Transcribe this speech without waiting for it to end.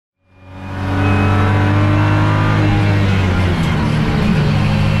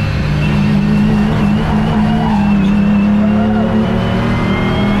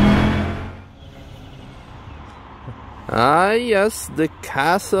yes, the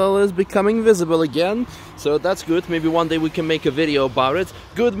castle is becoming visible again, so that's good. Maybe one day we can make a video about it.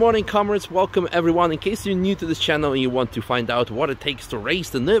 Good morning, comrades. Welcome everyone. In case you're new to this channel and you want to find out what it takes to race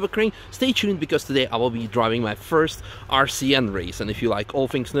the Nürburgring, stay tuned, because today I will be driving my first RCN race, and if you like all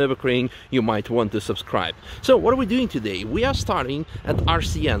things Nürburgring, you might want to subscribe. So what are we doing today? We are starting at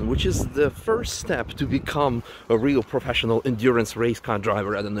RCN, which is the first step to become a real professional endurance race car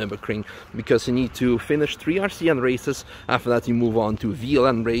driver at the Nürburgring, because you need to finish 3 RCN races. After that you move on to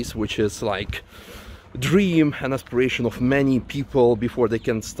VLN race, which is like dream and aspiration of many people before they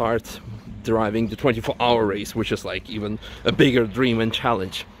can start driving the 24-hour race, which is like even a bigger dream and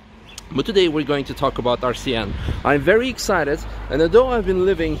challenge. But today we're going to talk about RCN. I'm very excited, and although I've been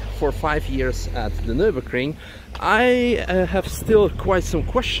living for 5 years at the Nürburgring, I have still quite some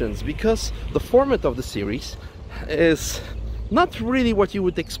questions, because the format of the series is not really what you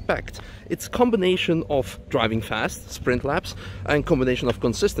would expect. It's a combination of driving fast, sprint laps, and combination of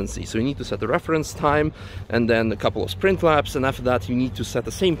consistency. So you need to set a reference time and then a couple of sprint laps, and after that you need to set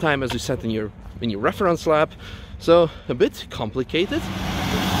the same time as you set in your reference lap. So a bit complicated.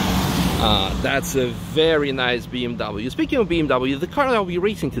 That's a very nice BMW. Speaking of BMW, the car I'll be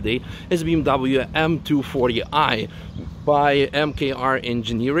racing today is a BMW M240i by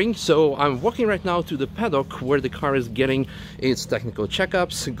MKR-Engineering. So I'm walking right now to the paddock where the car is getting its technical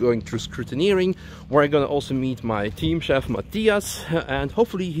checkups, going through scrutineering, where I'm gonna also meet my team chef Matthias, and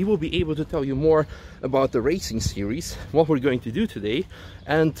hopefully he will be able to tell you more about the racing series, what we're going to do today,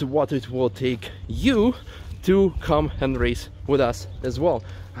 and what it will take you to come and race with us as well.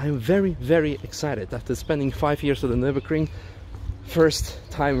 I'm very, very excited. After spending 5 years at the Nürburgring, first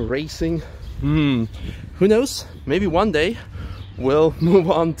time racing. Who knows? Maybe one day we'll move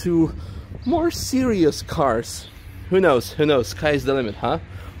on to more serious cars. Who knows? Who knows? Sky's the limit, huh?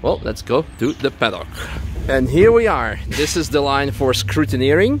 Well, let's go to the paddock. And here we are. This is the line for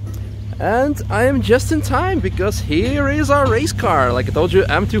scrutineering. And I am just in time, because here is our race car. Like I told you,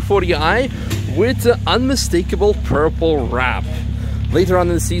 M240i with the unmistakable purple wrap. Later on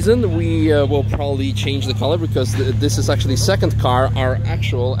in the season we will probably change the color, because this is actually second car. Our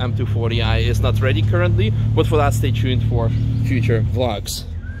actual M240i is not ready currently, but for that stay tuned for future vlogs.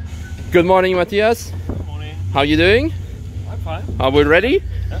 Good morning, Matthias. Good morning. How you doing? I'm fine. Are we ready?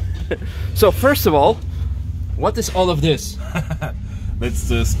 Yeah. So first of all, what is all of this? That's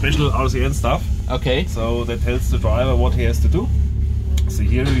the special RCN stuff. Okay. So that tells the driver what he has to do. So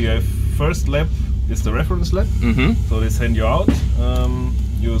here you have first lap is the reference lap. So they send you out.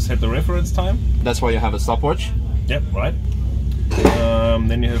 You set the reference time. That's why you have a stopwatch. Yep, right.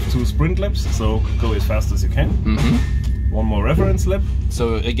 Then you have 2 sprint laps, so go as fast as you can. 1 more reference lap.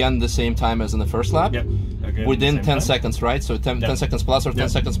 So again, the same time as in the first lap. Yep. Again, within 10 time. seconds, right? So 10 seconds plus or 10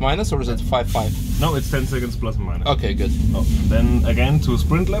 seconds minus, or is it 5-5? No, it's 10 seconds plus and minus. Okay, good. Oh, then again 2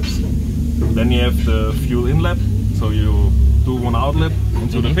 sprint laps. Then you have the fuel in lap. So you do 1 out lap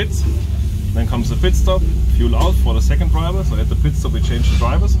into the pits. Then comes the pit stop, fuel out for the second driver. So at the pit stop we change the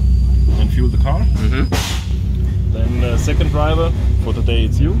drivers and fuel the car. Then the second driver, for today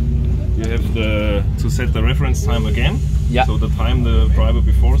it's you. You have to set the reference time again. Yeah. So the time the driver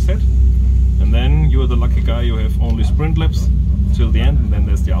before set. And then you are the lucky guy, you have only sprint laps till the end, and then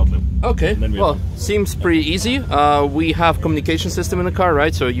there's the outlap. Okay, well, seems pretty easy. We have communication system in the car,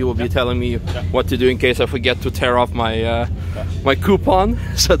 right? So you will be telling me what to do in case I forget to tear off my my coupon,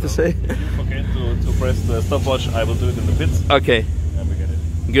 so to say. If you forget to press the stopwatch, I will do it in the pits. Okay. And we get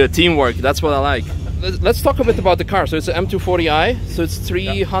it. Good, teamwork, that's what I like. Let's talk a bit about the car. So it's an M240i, so it's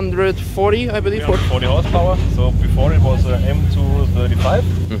 340, I believe. 40 horsepower. So before it was an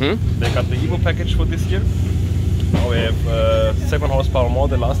M235. They got the Evo package for this year. Now we have 7 horsepower more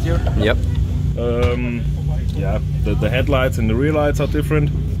than last year. Yep. Yeah, the headlights and the rear lights are different,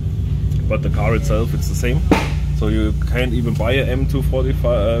 but the car itself it's the same. So you can't even buy a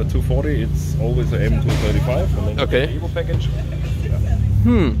M240. It's always an M235. And then okay. The Evo package.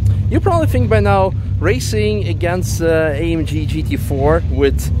 You probably think by now racing against AMG GT4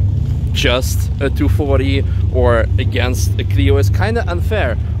 with just a 240 or against a Clio is kind of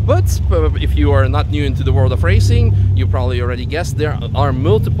unfair. But if you are not new into the world of racing, you probably already guessed there are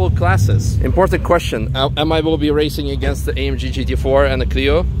multiple classes. Important question, am I will be racing against the AMG GT4 and the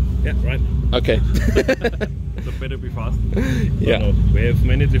Clio? Yeah, right. Okay. So better be fast. Yeah. No, we have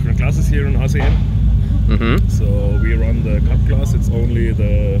many different classes here in RCN. So we run the Cup class, it's only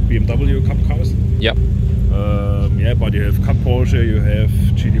the BMW Cup cars. Yep. Yeah, but you have Cup Porsche, you have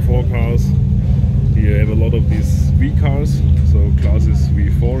GT4 cars, you have a lot of these V cars, so classes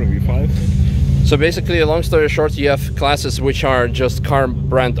V4 and V5. So basically, a long story short, you have classes which are just car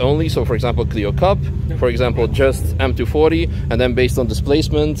brand only. So for example, Clio Cup, for example, just M240, and then based on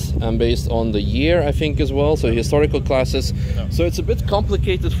displacement and based on the year, I think, as well. So historical classes. Yeah. So it's a bit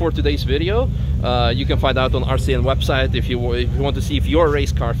complicated for today's video. You can find out on RCN website if you want to see if your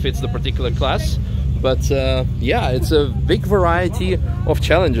race car fits the particular class. But yeah, it's a big variety of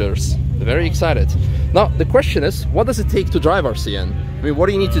challengers. Very excited. Now the question is, what does it take to drive RCN? I mean, what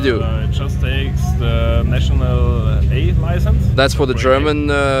do you need to do? It just takes the national A license. That's for the German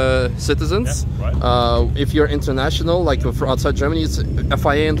citizens. Yeah, right. If you're international, like for outside Germany, it's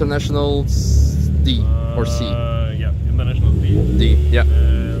FIA International D or C. Yeah, International D. D, yeah.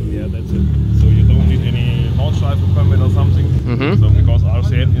 Yeah, that's it. So you don't need any Nordschleife permit or something. So because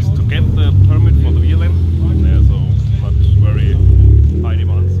RCN is to get the permit for the VLM, yeah, so not very high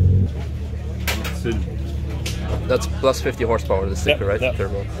demands. That's plus 50 horsepower, the sticker, right? Yeah.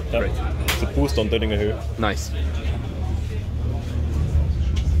 Turbo. Yeah. Great. It's a boost on Döttinger Höhe. Nice.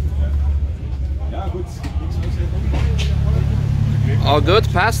 All good?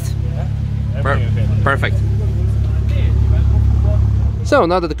 Passed? Perfect. So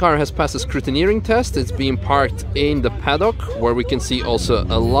now that the car has passed the scrutineering test, it's being parked in the paddock, where we can see also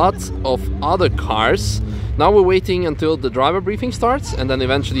a lot of other cars. Now we're waiting until the driver briefing starts and then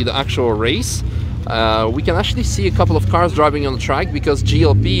eventually the actual race. We can actually see a couple of cars driving on the track because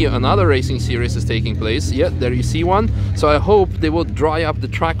GLP, another racing series, is taking place. Yeah, there you see one. So I hope they will dry up the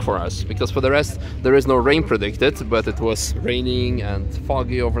track for us, because for the rest there is no rain predicted, but it was raining and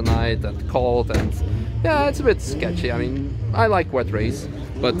foggy overnight and cold, and yeah, it's a bit sketchy. I mean, I like wet race,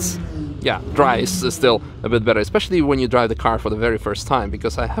 but yeah, dry is still a bit better, especially when you drive the car for the very first time,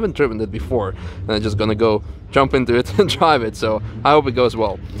 because I haven't driven it before and I'm just gonna go jump into it and drive it, so I hope it goes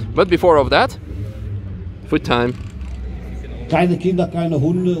well. But before all of that, food time. Keine Kinder, keine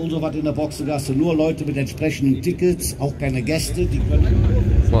Hunde und so was in der Boxengasse, nur Leute mit entsprechenden Tickets, auch keine Gäste, die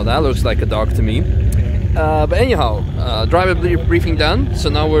können... Well, that looks like a dog to me. But anyhow, driver briefing done, so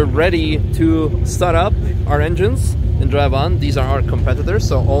now we're ready to start up our engines and drive on. These are our competitors,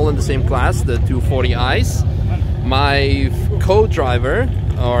 so all in the same class, the 240i's. My co-driver,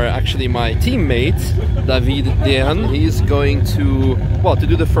 or actually my teammate, David Dehan, he's going to, well, to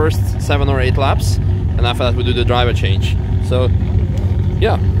do the first 7 or 8 laps, and after that we'll do the driver change. So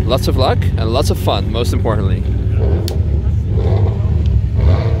yeah, lots of luck and lots of fun, most importantly.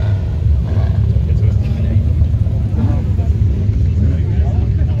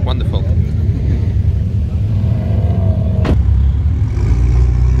 Wonderful.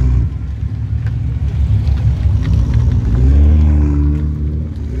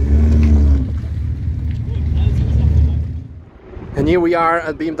 And here we are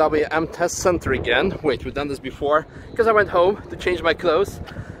at BMW M Test Center again. Wait, we've done this before, because I went home to change my clothes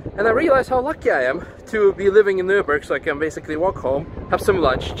and I realized how lucky I am to be living in Nürburgring, so I can basically walk home, have some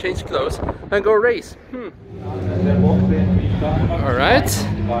lunch, change clothes and go race. Alright,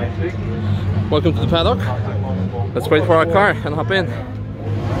 welcome to the paddock. Let's wait for our car and hop in.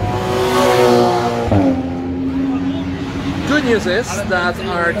 Good news is that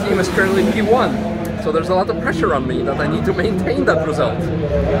our team is currently P1. So there's a lot of pressure on me that I need to maintain that result.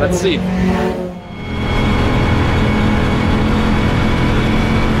 Let's see.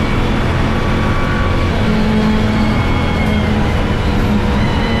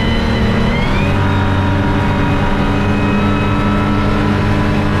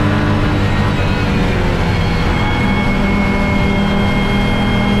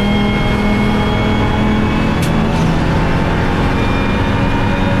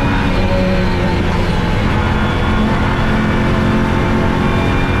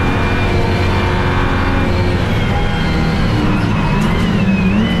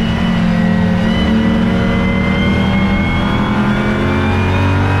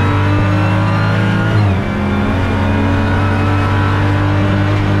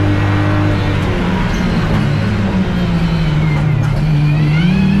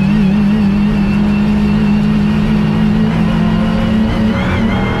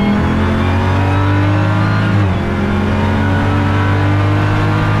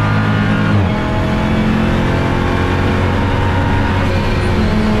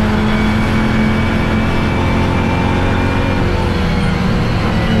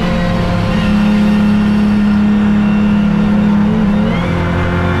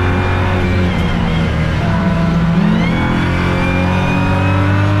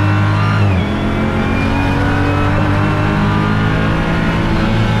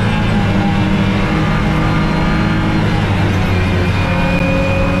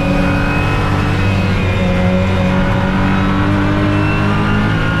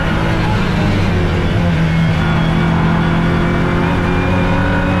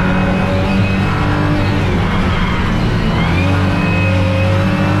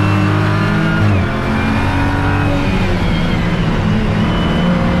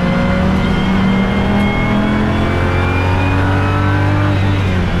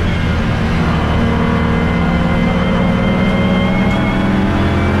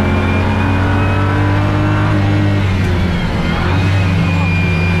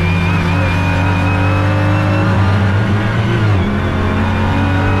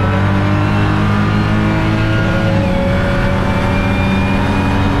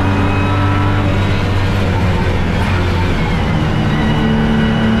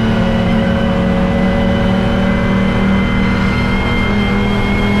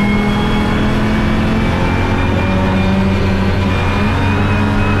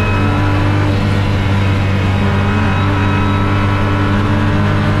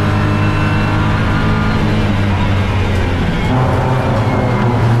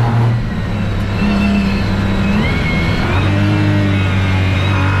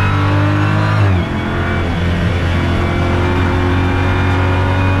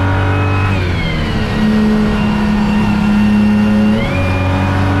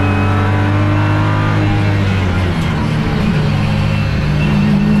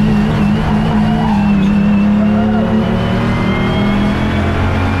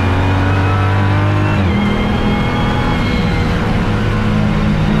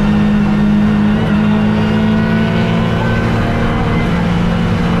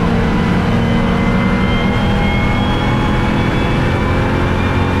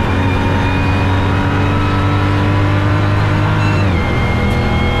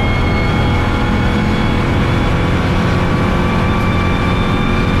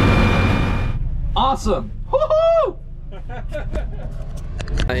 awesome! Woohoo!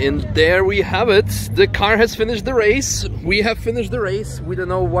 And there we have it. The car has finished the race. We have finished the race. We don't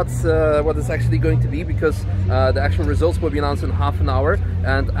know what it's actually going to be, because the actual results will be announced in half an hour.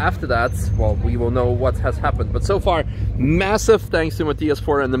 And after that, well, we will know what has happened. But so far, massive thanks to Matthias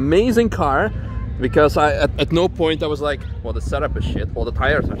for an amazing car. Because at no point I was like, well, the setup is shit, well, the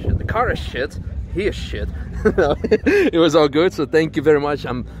tires are shit, the car is shit, he is shit. It was all good, so thank you very much.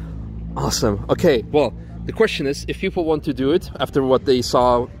 I'm awesome. Okay, well, the question is, if people want to do it after what they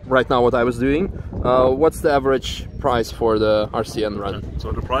saw right now, what I was doing, what's the average price for the RCN run?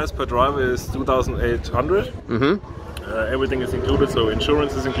 So the price per driver is 2,800. Everything is included, so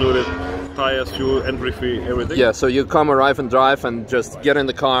insurance is included, tires, fuel, entry fee, everything. Yeah, so you come, arrive and drive and just get in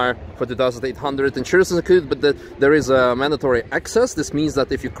the car for 2,800. Insurance is included, but there is a mandatory excess. This means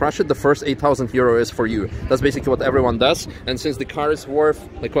that if you crash it, the first 8,000 euro is for you. That's basically what everyone does. And since the car is worth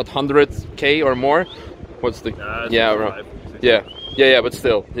like what, 100k or more, what's the yeah, but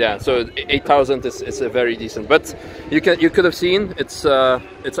still, yeah. So 8,000 is a very decent. But you could have seen it's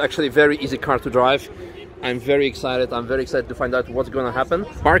actually a very easy car to drive. I'm very excited. I'm very excited to find out what's going to happen.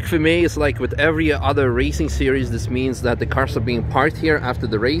 Parc Fermé is like with every other racing series. This means that the cars are being parked here after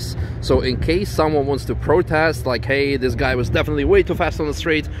the race. So in case someone wants to protest, like, hey, this guy was definitely way too fast on the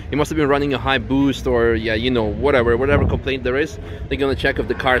straight, he must have been running a high boost, or yeah, you know, whatever complaint there is, they're gonna check if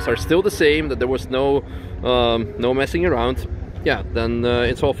the cars are still the same, that there was no messing around. Yeah, then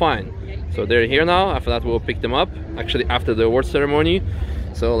it's all fine. So they're here now. After that, we'll pick them up. Actually, after the award ceremony.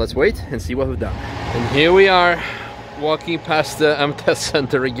 So let's wait and see what we've done. And here we are, walking past the test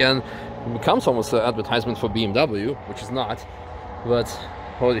center again. It becomes almost an advertisement for BMW, which is not. But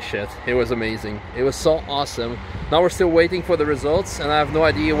holy shit, it was amazing. It was so awesome. Now we're still waiting for the results, and I have no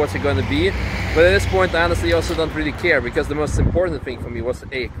idea what's it going to be. But at this point, I honestly also don't really care, because the most important thing for me was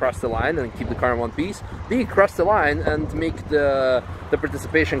A, cross the line and keep the car in one piece. B, cross the line and make the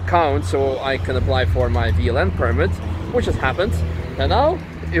participation count, so I can apply for my VLN permit, which has happened. And now,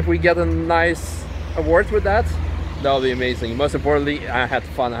 if we get a nice award with that, that'll be amazing. Most importantly, I had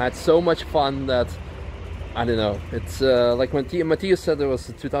fun. I had so much fun that, I don't know, it's like when Matthias said it was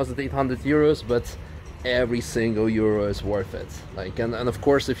 2,800 euros, but every single euro is worth it. Like, and of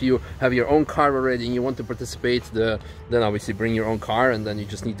course, if you have your own car already and you want to participate, then obviously bring your own car, and then you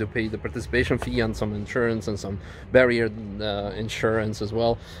just need to pay the participation fee and some insurance and some barrier insurance as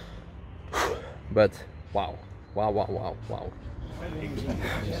well. But wow.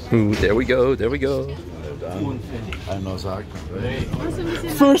 Ooh, there we go.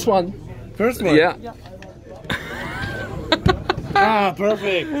 First one. Yeah. Ah,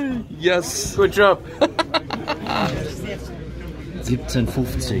 perfect. Yes. Good job.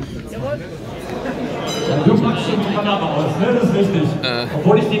 17,50. Du packst schon die Kamera aus, ne? Das ist richtig.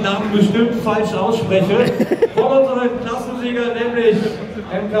 Obwohl ich die Namen bestimmt falsch ausspreche. Von unseren Klassensieger, nämlich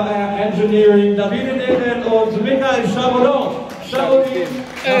MKR-Engineering, Davide Denen und Misha Charoudin.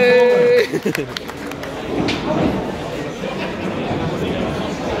 Hey.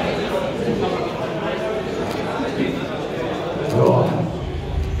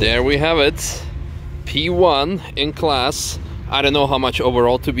 There we have it. P1 in class. I don't know how much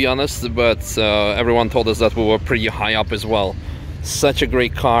overall, to be honest, but everyone told us that we were pretty high up as well. Such a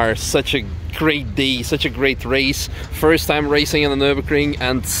great car, such a great day, such a great race. First time racing in the Nürburgring,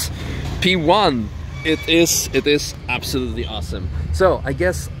 and P1. It is absolutely awesome. So I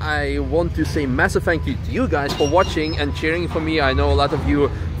guess I want to say massive thank you to you guys for watching and cheering for me. I know a lot of you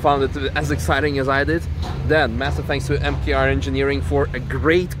found it as exciting as I did. Then massive thanks to MKR-Engineering for a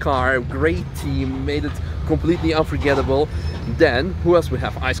great car, a great team, made it completely unforgettable. Then who else we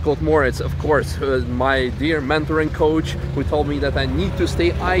have? Ice Cold Moritz, of course, my dear mentor and coach, who told me that I need to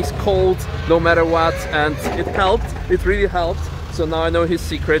stay ice cold no matter what, and it helped. It really helped. So now I know his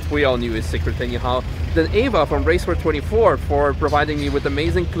secret. We all knew his secret anyhow. Then Ava from Racewear 24 for providing me with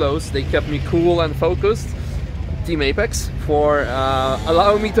amazing clothes. They kept me cool and focused. Team Apex for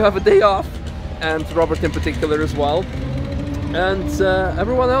allowing me to have a day off, and Robert in particular as well. And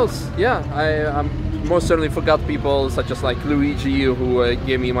everyone else, yeah, I most certainly forgot people such as like Luigi, who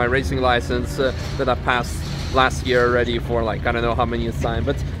gave me my racing license that I passed last year already for like I don't know how many time.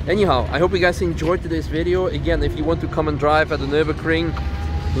 But anyhow, I hope you guys enjoyed today's video. Again, if you want to come and drive at the Nürburgring,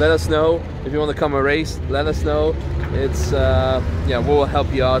 let us know. If you want to come and race, let us know. It's yeah, we'll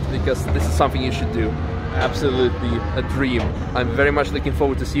help you out, because this is something you should do. Absolutely a dream. I'm very much looking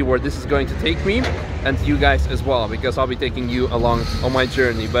forward to see where this is going to take me, and you guys as well, because I'll be taking you along on my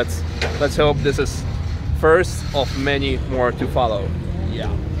journey. But let's hope this is first of many more to follow.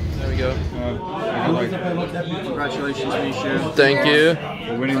 Yeah. There we go. Congratulations, Misha. Thank you.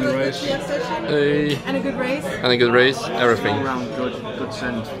 For winning the race. Hey. And a good race. And a good race. Everything. All round good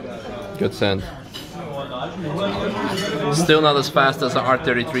send. Good send. Still not as fast as the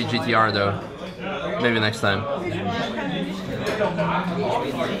R33 GTR though. Maybe next time.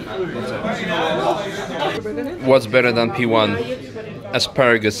 What's better than P1?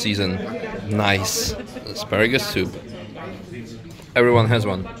 Asparagus season. Nice. Asparagus soup. Everyone has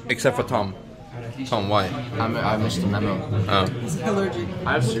one, except for Tom. Tom, why? I missed the memo. Oh. He's allergic.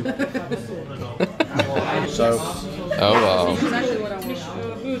 I have soup. So. Oh wow. Exactly what I want.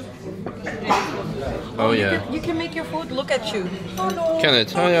 Oh yeah. You can make your food look at you. Oh no. Can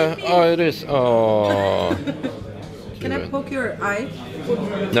it? Oh yeah. Oh, it is. Oh. Can I poke your eye?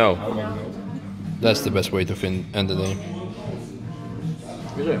 No. That's the best way to end the day.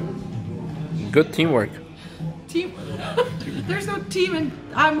 Is it? Good teamwork. Team. There's no team and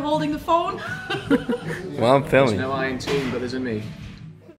I'm holding the phone. Well, I'm There's filming. no I in team, but there's a me.